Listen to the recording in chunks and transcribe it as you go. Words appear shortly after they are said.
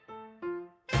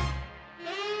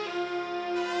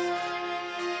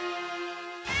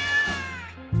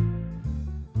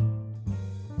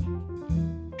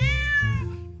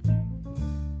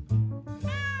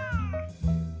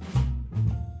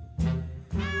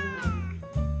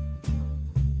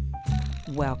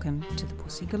Welcome to the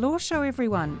Pussy Galore Show,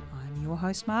 everyone. I'm your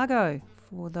host, Margot.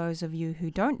 For those of you who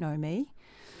don't know me,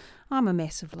 I'm a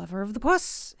massive lover of the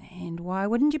puss, and why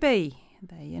wouldn't you be?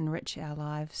 They enrich our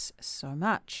lives so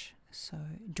much. So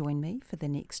join me for the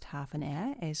next half an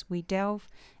hour as we delve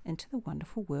into the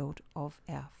wonderful world of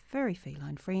our furry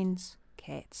feline friends,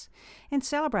 cats, and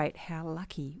celebrate how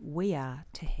lucky we are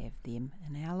to have them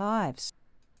in our lives.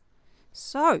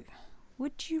 So,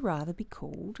 would you rather be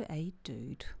called a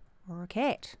dude or a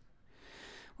cat?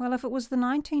 Well, if it was the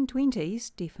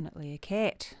 1920s, definitely a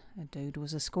cat. A dude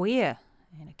was a square,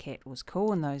 and a cat was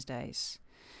cool in those days.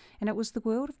 And it was the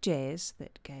world of jazz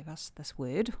that gave us this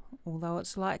word, although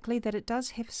it's likely that it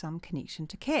does have some connection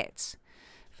to cats.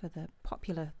 For the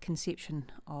popular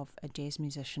conception of a jazz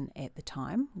musician at the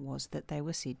time was that they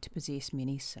were said to possess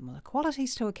many similar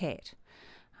qualities to a cat.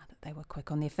 That they were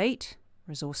quick on their feet,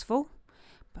 resourceful,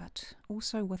 but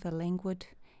also with a languid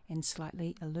and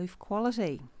slightly aloof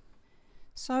quality.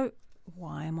 So,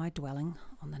 why am I dwelling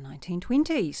on the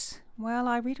 1920s? Well,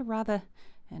 I read a rather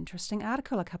interesting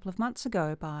article a couple of months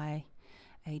ago by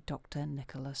a Dr.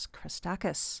 Nicholas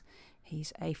Christakis.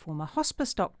 He's a former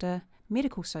hospice doctor,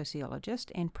 medical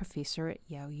sociologist, and professor at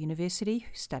Yale University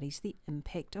who studies the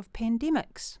impact of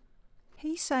pandemics.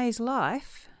 He says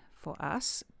life, for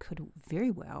us, could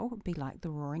very well be like the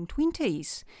Roaring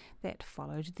Twenties that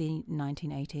followed the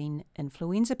 1918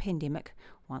 influenza pandemic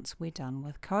once we're done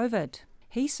with COVID.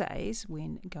 He says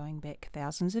when going back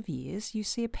thousands of years, you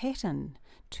see a pattern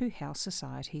to how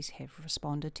societies have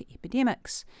responded to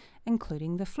epidemics,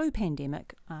 including the flu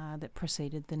pandemic that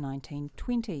preceded the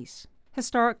 1920s.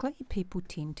 Historically, people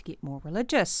tend to get more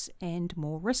religious and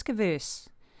more risk-averse.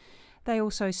 They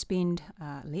also spend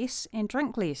less and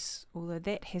drink less, although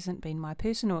that hasn't been my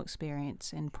personal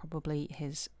experience and probably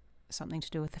has something to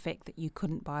do with the fact that you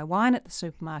couldn't buy wine at the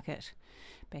supermarket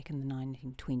back in the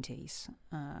 1920s.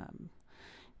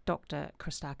 Dr.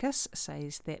 Christakis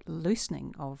says that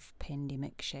loosening of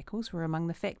pandemic shackles were among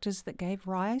the factors that gave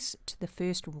rise to the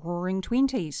first Roaring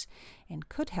Twenties and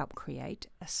could help create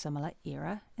a similar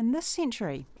era in this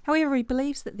century. However, he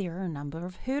believes that there are a number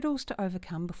of hurdles to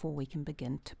overcome before we can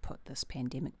begin to put this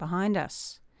pandemic behind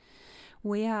us.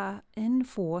 We are in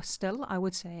for still, I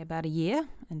would say, about a year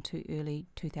into early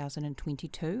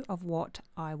 2022 of what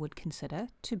I would consider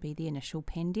to be the initial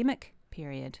pandemic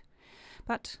period.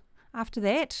 But after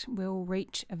that, we'll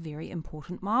reach a very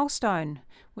important milestone,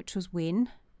 which was when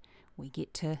we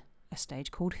get to a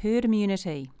stage called herd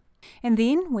immunity. And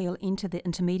then we'll enter the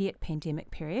intermediate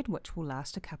pandemic period, which will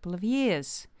last a couple of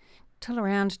years, till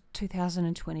around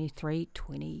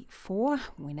 2023-24,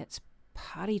 when it's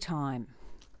party time.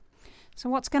 So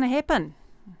what's going to happen?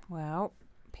 Well,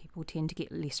 people tend to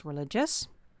get less religious.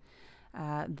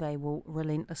 They will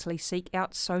relentlessly seek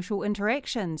out social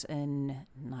interactions in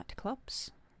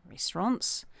nightclubs,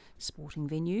 restaurants, sporting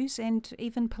venues, and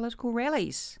even political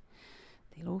rallies.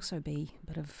 There'll also be a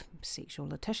bit of sexual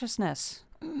litigiousness.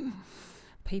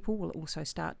 People will also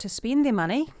start to spend their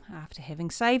money after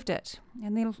having saved it,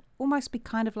 and there'll almost be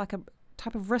kind of like a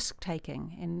type of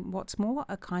risk-taking, and what's more,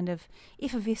 a kind of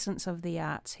effervescence of the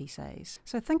arts, he says.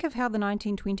 So think of how the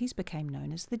 1920s became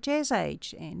known as the Jazz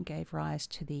Age and gave rise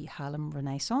to the Harlem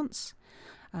Renaissance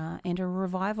and a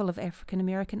revival of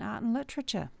African-American art and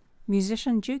literature.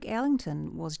 Musician Duke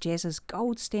Ellington was jazz's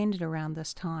gold standard around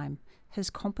this time. His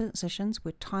compositions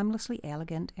were timelessly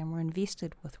elegant and were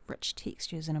invested with rich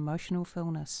textures and emotional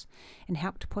fullness, and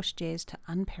helped push jazz to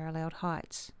unparalleled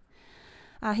heights.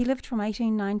 He lived from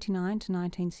 1899 to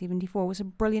 1974, was a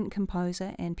brilliant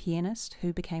composer and pianist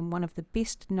who became one of the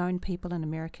best-known people in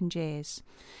American jazz.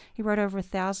 He wrote over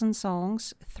 1,000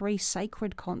 songs, 3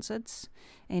 sacred concerts,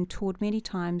 and toured many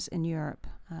times in Europe,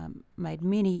 made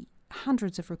many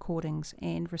hundreds of recordings,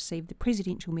 and received the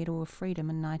Presidential Medal of Freedom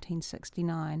in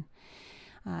 1969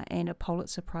 and a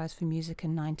Pulitzer Prize for Music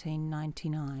in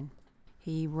 1999.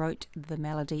 He wrote the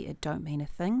melody It Don't Mean a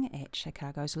Thing at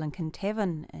Chicago's Lincoln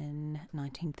Tavern in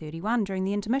 1931 during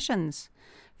the intermissions,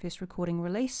 first recording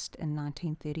released in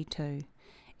 1932,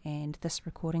 and this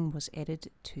recording was added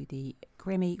to the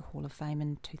Grammy Hall of Fame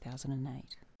in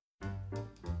 2008.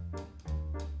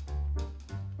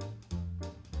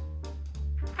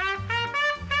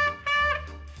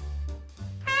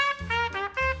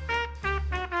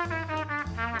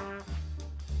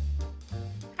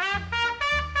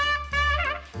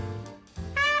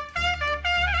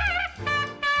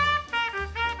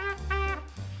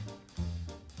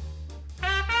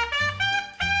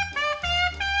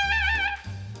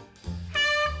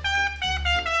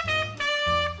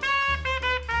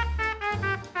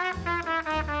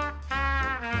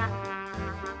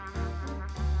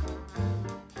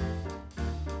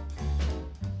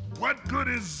 What good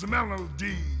is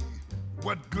melody?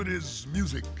 What good is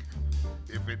music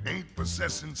if it ain't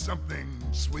possessing something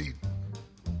sweet?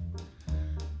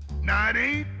 Now it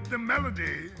ain't the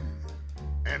melody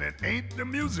and it ain't the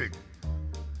music.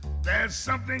 There's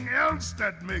something else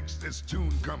that makes this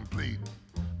tune complete.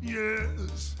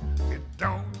 Yes, it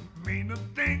don't mean a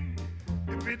thing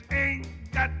if it ain't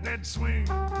got that swing.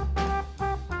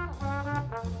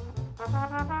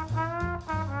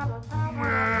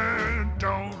 Well, it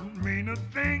don't mean a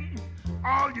thing.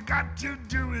 All you got to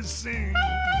do is sing.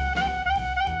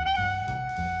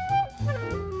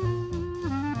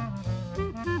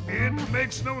 It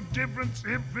makes no difference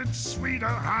if it's sweet or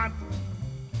hot.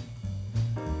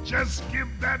 Just give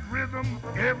that rhythm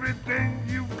everything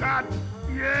you got.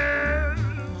 Yes,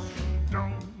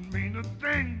 don't mean a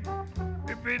thing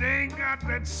if it ain't got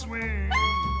that swing.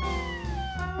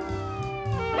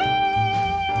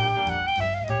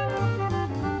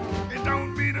 It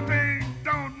don't mean a thing,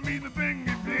 don't mean a thing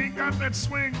if you ain't got that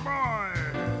swing, boy.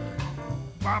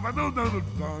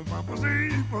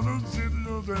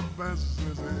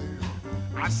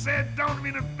 I said don't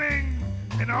mean a thing,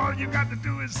 and all you got to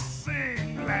do is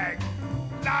sing like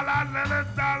la la la la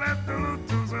la la do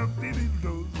do do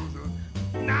do do.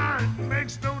 Now it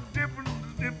makes no difference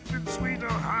if it's sweet or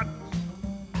hot.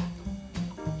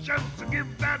 Just to give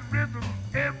that rhythm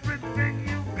everything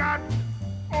you got.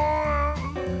 Oh,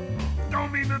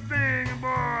 don't mean a thing,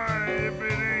 boy, if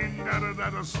it ain't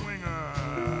got a swinger.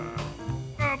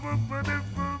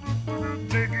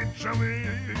 Take it, show me.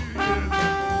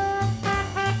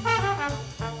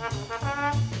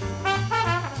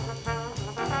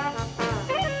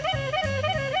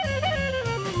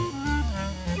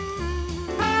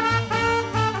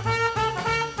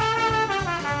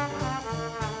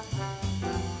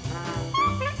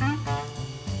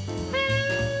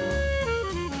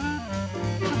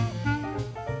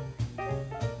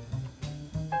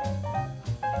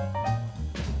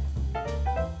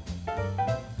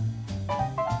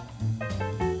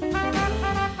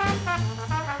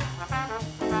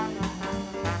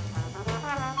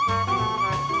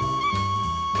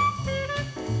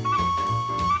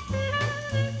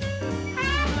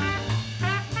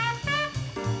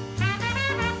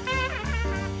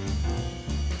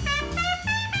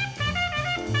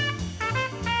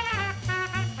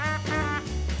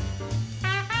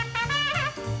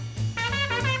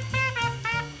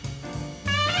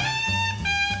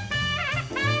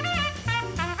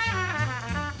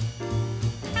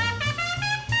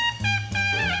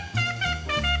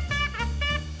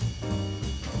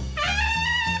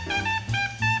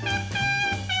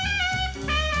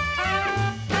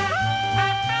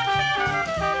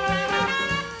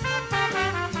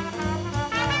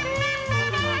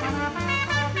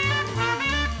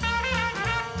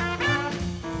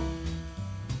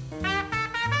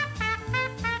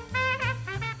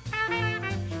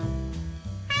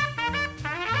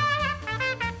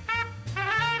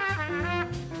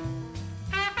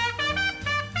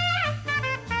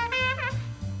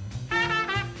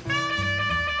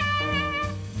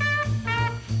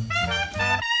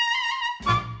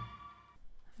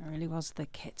 Was the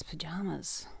Cat's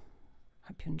Pyjamas.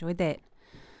 Hope you enjoyed that.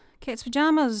 Cat's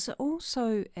Pyjamas,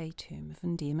 also a term of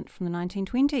endearment from the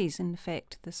 1920s. In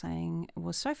fact, the saying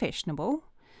was so fashionable,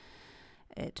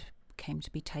 it came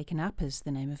to be taken up as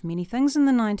the name of many things in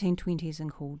the 1920s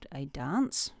and called a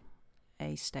dance,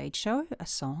 a stage show, a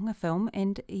song, a film,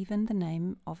 and even the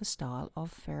name of a style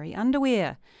of furry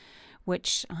underwear,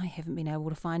 which I haven't been able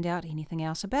to find out anything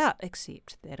else about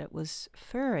except that it was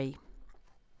furry.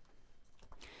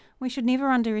 We should never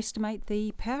underestimate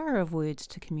the power of words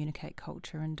to communicate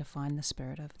culture and define the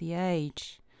spirit of the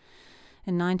age.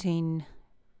 In 2020,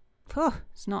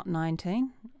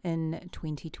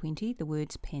 the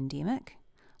words pandemic,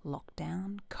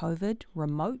 lockdown, COVID,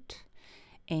 remote,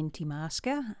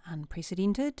 anti-masker,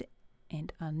 unprecedented,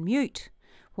 and unmute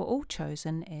were all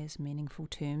chosen as meaningful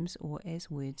terms or as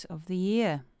words of the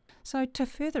year. So to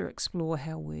further explore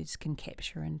how words can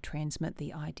capture and transmit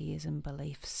the ideas and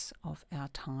beliefs of our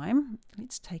time,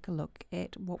 let's take a look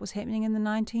at what was happening in the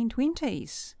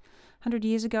 1920s. 100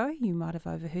 years ago, you might have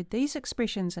overheard these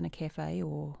expressions in a cafe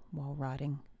or while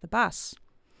riding the bus.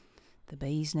 The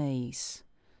bee's knees,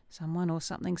 someone or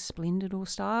something splendid or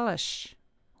stylish.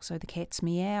 Also the cat's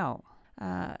meow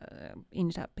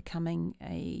ended up becoming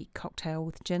a cocktail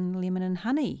with gin, lemon and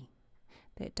honey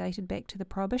that dated back to the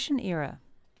Prohibition era.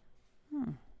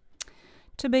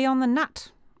 To be on the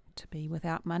nut, to be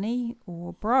without money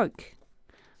or broke.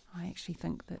 I actually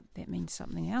think that means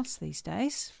something else these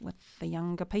days with the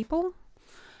younger people.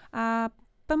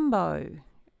 Bimbo,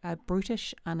 a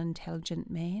brutish, unintelligent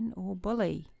man or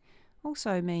bully.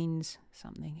 also means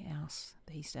something else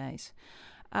these days.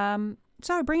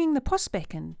 So bringing the puss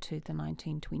back into the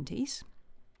 1920s,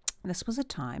 this was a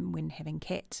time when having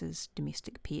cats as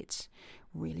domestic pets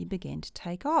really began to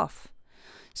take off,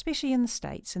 especially in the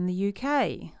States and the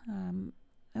UK.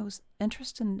 It was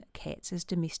interest in cats as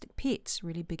domestic pets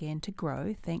really began to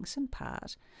grow thanks in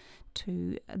part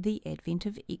to the advent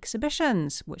of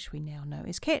exhibitions, which we now know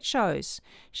as cat shows,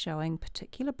 showing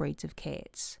particular breeds of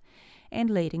cats and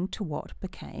leading to what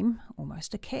became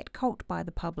almost a cat cult by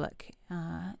the public,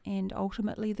 and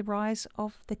ultimately the rise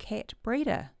of the cat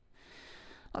breeder.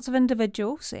 Lots of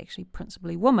individuals, actually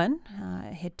principally women,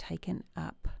 had taken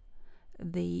up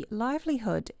the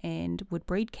livelihood and would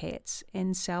breed cats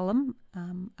and sell them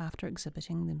after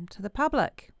exhibiting them to the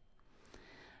public.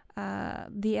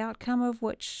 The outcome of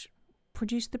which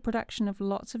produced the production of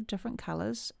lots of different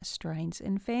colours, strains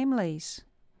and families.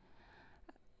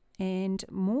 And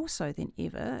more so than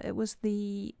ever, it was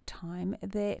the time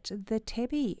that the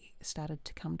tabby started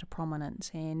to come to prominence,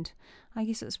 and I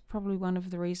guess it's probably one of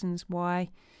the reasons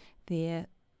why there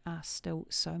are still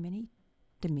so many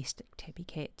domestic tabby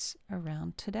cats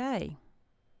around today.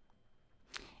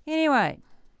 Anyway,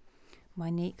 my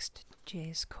next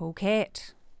jazz cool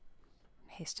cat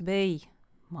has to be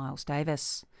Miles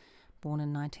Davis. Born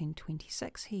in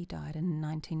 1926, he died in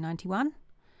 1991.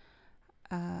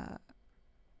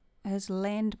 His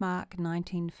landmark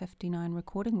 1959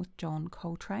 recording with John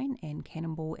Coltrane and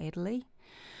Cannonball Adderley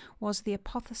was the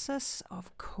apotheosis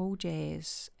of cool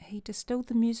jazz. He distilled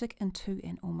the music into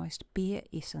an almost bare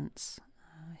essence.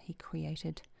 He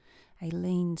created a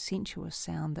lean, sensuous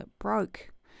sound that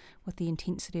broke with the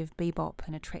intensity of bebop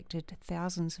and attracted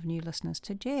thousands of new listeners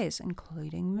to jazz,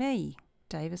 including me.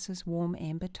 Davis's warm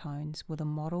amber tones were the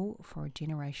model for a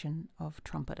generation of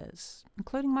trumpeters,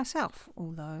 including myself,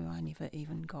 although I never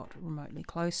even got remotely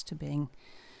close to being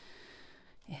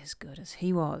as good as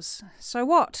he was. So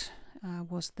What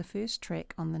was the first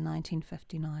track on the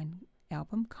 1959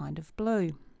 album Kind of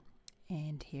Blue,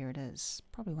 and here it is,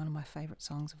 probably one of my favourite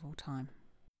songs of all time.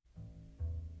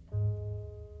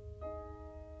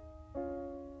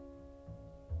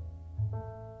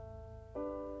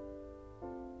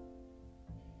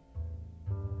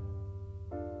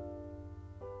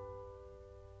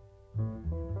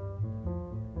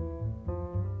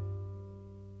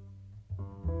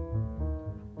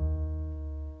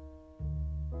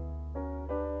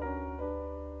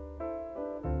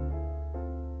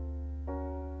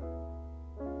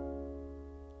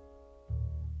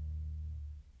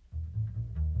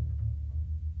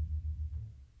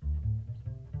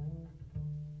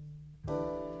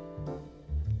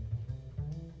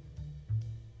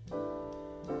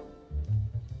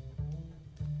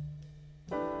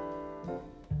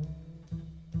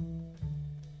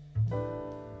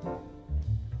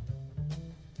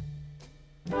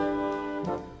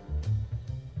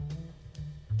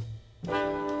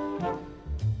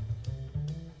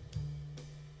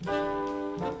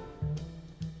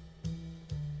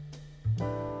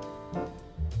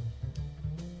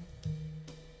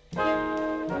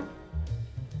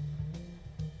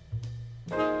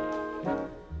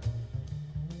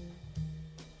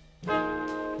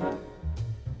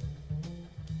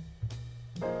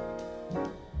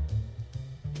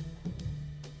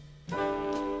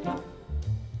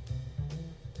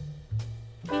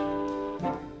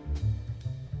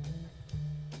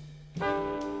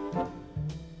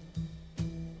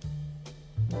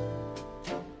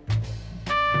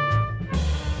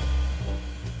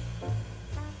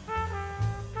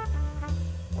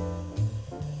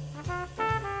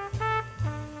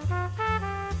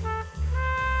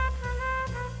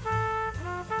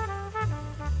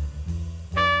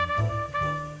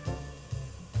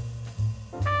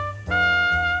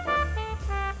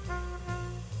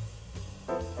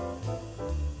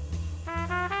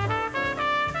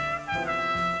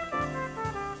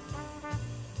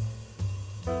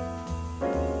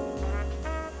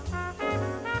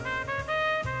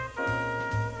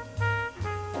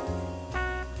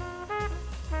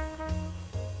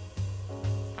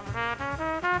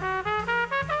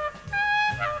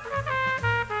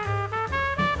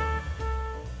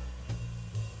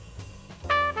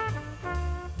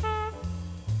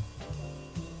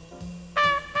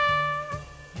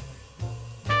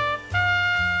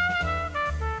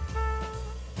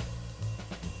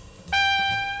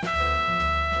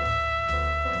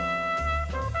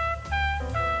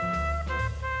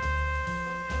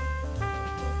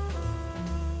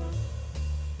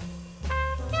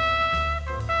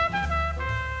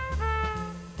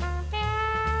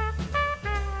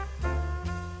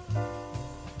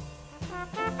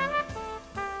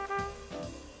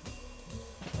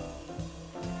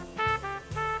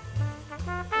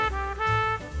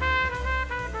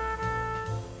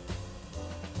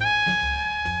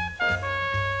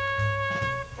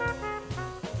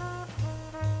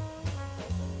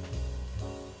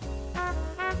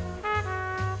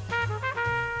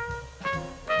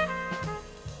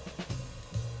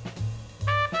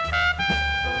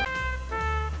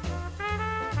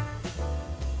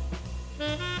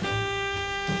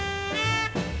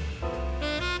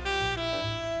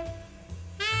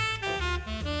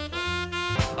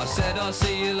 said I'll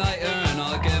see you later and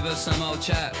I'll give her some old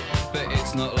chat. But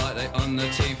it's not like they on the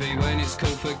TV when it's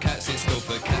called for cats, it's called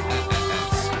for cats.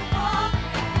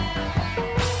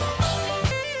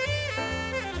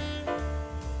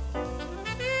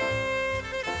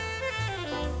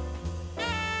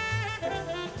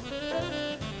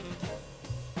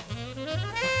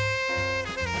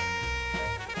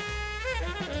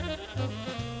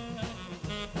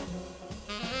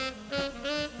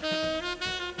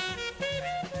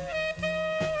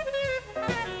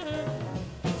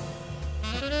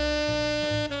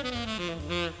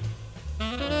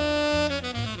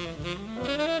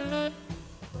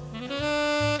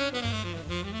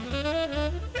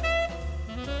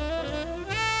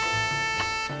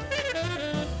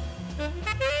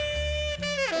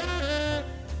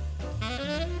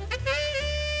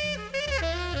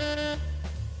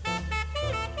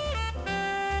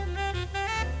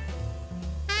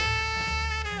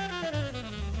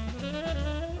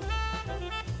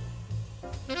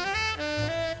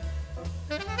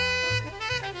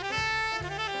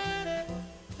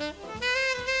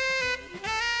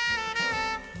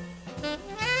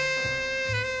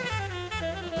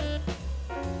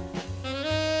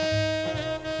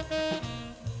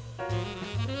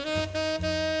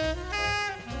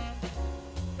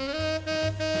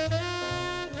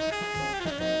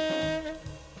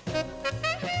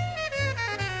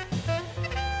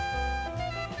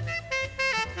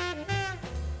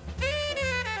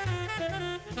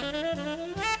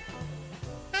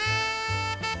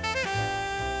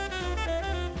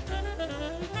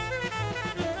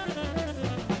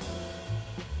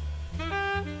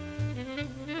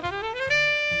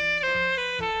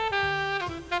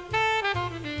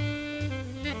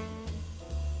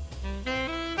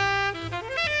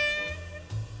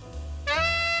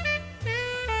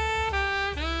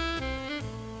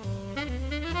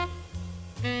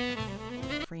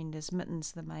 Is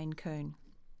Mittens the Maine Coon.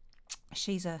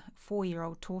 She's a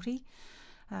 4-year-old tortie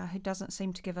who doesn't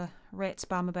seem to give a rat's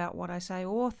bum about what I say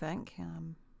or think.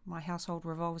 My household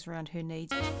revolves around her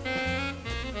needs.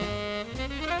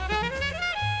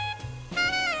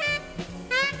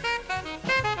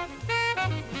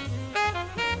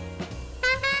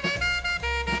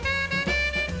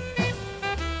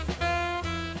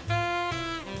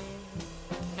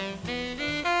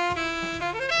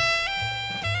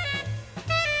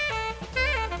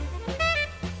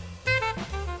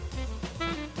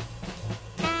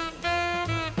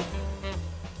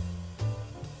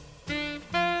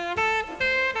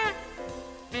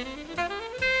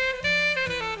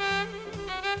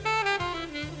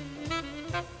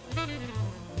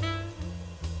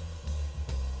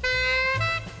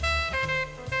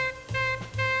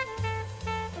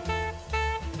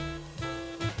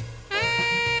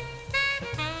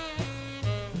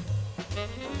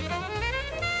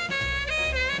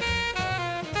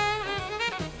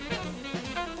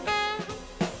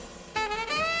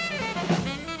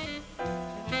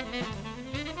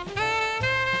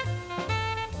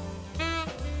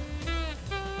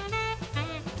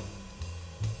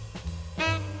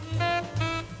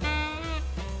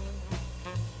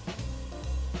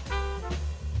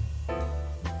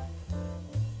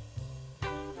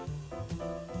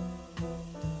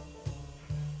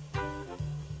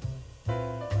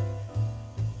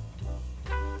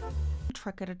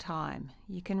 Trick at a time.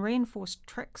 You can reinforce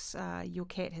tricks your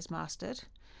cat has mastered,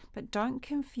 but don't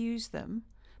confuse them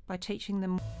by teaching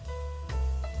them.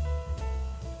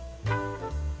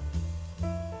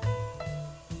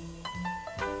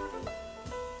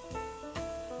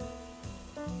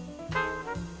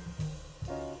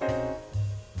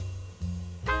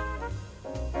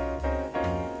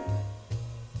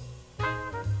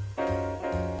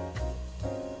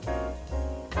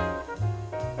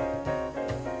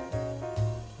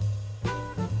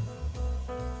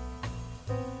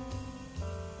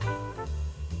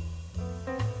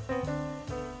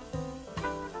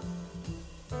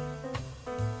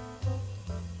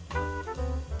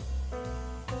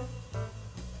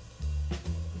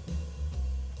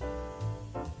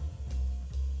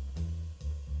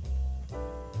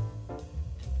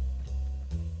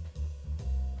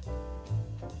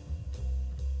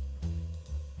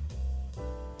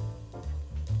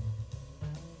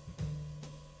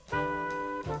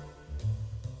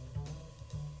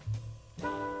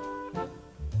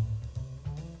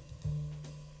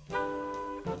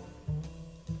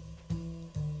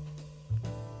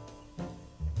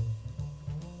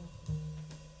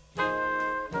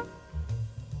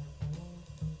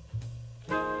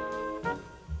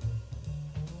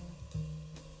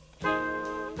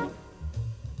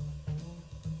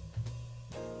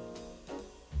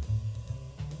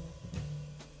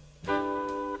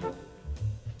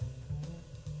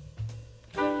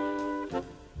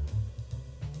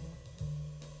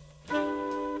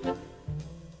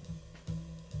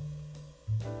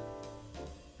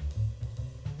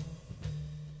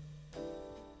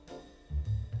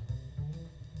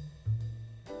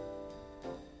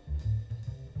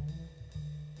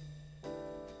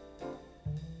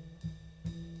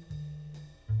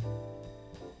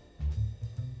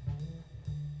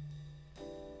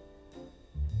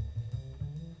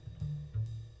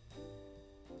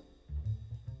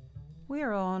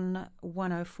 We're on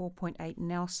 104.8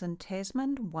 Nelson,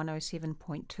 Tasman,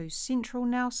 107.2 Central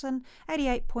Nelson,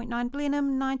 88.9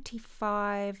 Blenheim,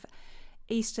 95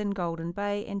 Eastern Golden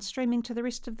Bay, and streaming to the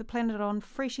rest of the planet on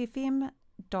freshfm.net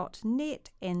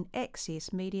and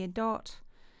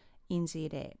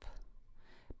accessmedia.nz app.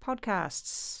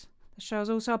 Podcasts. The show is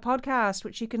also a podcast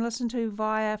which you can listen to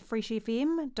via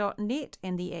freshfm.net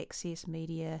and the Access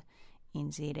Media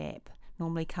NZ app.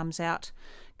 Normally comes out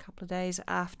a couple of days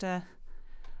after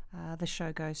the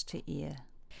show goes to air.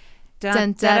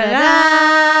 Dun, da,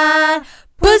 da, da.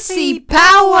 Pussy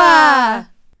power!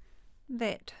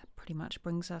 That pretty much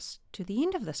brings us to the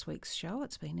end of this week's show.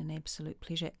 It's been an absolute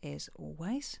pleasure as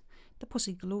always. The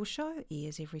Pussy Galore Show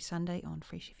airs every Sunday on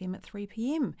Fresh FM at 3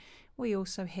 p.m. We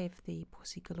also have the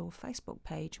Pussy Galore Facebook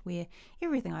page where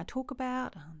everything I talk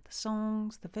about, the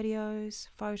songs, the videos,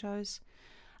 photos,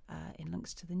 and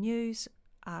links to the news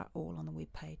are all on the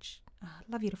webpage.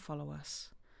 Love you to follow us.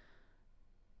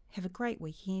 Have a great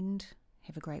weekend,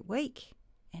 have a great week,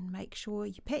 and make sure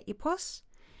you pet your puss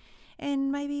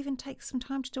and maybe even take some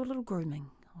time to do a little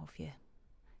grooming of your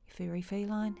furry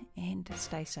feline, and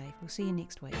stay safe. We'll see you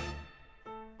next week.